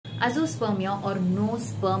azoospermia or no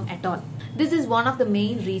sperm at all. This is one of the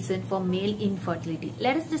main reasons for male infertility.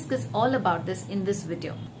 Let us discuss all about this in this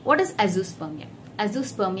video. What is azoospermia?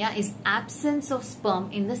 Azoospermia is absence of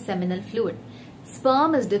sperm in the seminal fluid.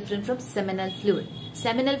 Sperm is different from seminal fluid.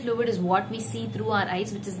 Seminal fluid is what we see through our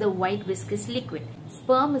eyes, which is the white viscous liquid.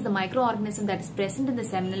 Sperm is the microorganism that is present in the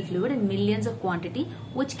seminal fluid in millions of quantity,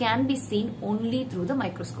 which can be seen only through the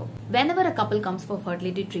microscope. Whenever a couple comes for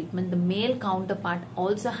fertility treatment, the male counterpart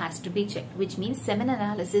also has to be checked, which means semen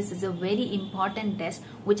analysis is a very important test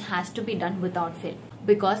which has to be done without fail.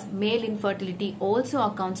 Because male infertility also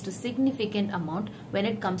accounts to significant amount when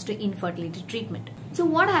it comes to infertility treatment. So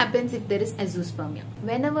what happens if there is azoospermia?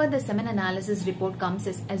 Whenever the semen analysis report comes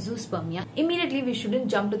as azoospermia, immediately we shouldn't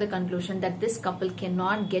jump to the conclusion that this couple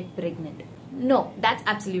cannot get pregnant. No, that's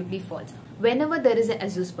absolutely false. Whenever there is a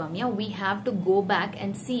azoospermia, we have to go back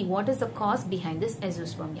and see what is the cause behind this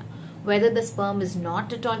azoospermia. Whether the sperm is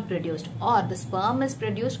not at all produced or the sperm is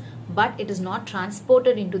produced but it is not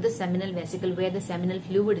transported into the seminal vesicle where the seminal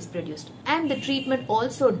fluid is produced. And the treatment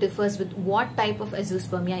also differs with what type of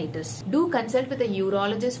azoospermia it is. Do consult with a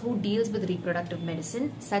urologist who deals with reproductive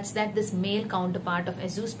medicine such that this male counterpart of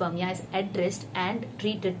azoospermia is addressed and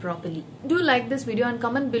treated properly. Do like this video and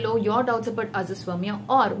comment below your doubts about azoospermia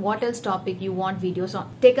or what else topic you want videos on.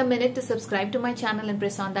 Take a minute to subscribe to my channel and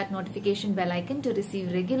press on that notification bell icon to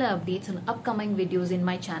receive regular updates on upcoming videos in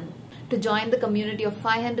my channel. To join the community of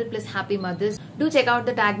 500 plus happy mothers, do check out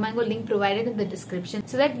the Tag Mango link provided in the description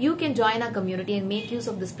so that you can join our community and make use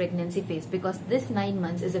of this pregnancy phase, because this 9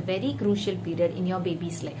 months is a very crucial period in your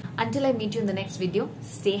baby's life. Until I meet you in the next video,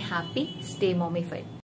 stay happy, stay mommified.